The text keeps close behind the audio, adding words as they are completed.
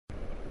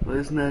Well,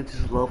 isn't that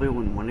just lovely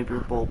when one of your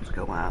bulbs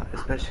go out,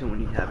 especially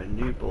when you have a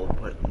new bulb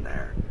put in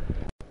there?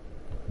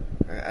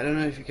 Alright, I don't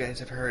know if you guys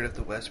have heard of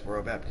the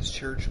Westboro Baptist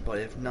Church, but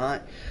if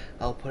not,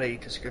 I'll put a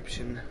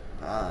description.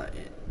 I'll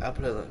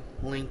put a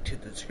link to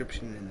the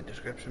description in the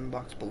description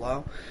box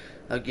below.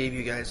 I'll give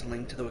you guys a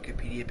link to the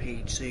Wikipedia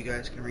page so you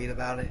guys can read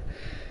about it.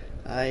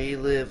 I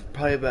live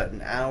probably about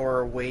an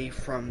hour away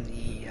from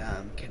the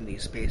Kennedy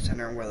Space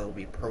Center where they'll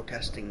be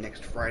protesting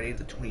next Friday,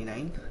 the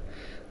 29th.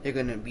 They're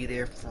going to be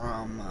there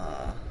from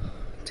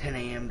 10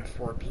 a.m. to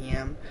 4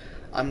 p.m.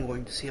 I'm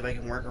going to see if I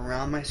can work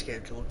around my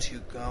schedule to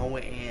go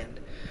and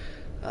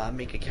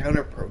make a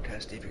counter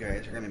protest if you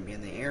guys are going to be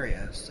in the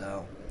area.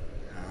 So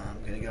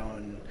I'm going to go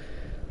and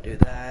do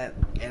that,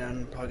 and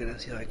I'm probably going to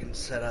see if I can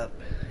set up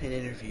an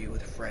interview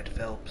with Fred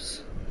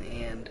Phelps,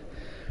 and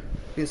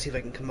I'm going to see if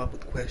I can come up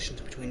with questions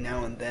between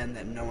now and then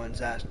that no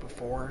one's asked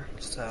before.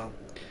 So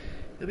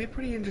it'll be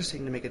pretty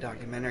interesting to make a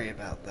documentary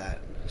about that.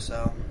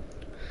 So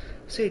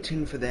stay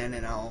tuned for then,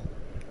 and I'll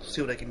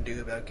see what I can do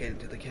about getting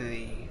to the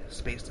Kennedy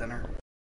Space Center.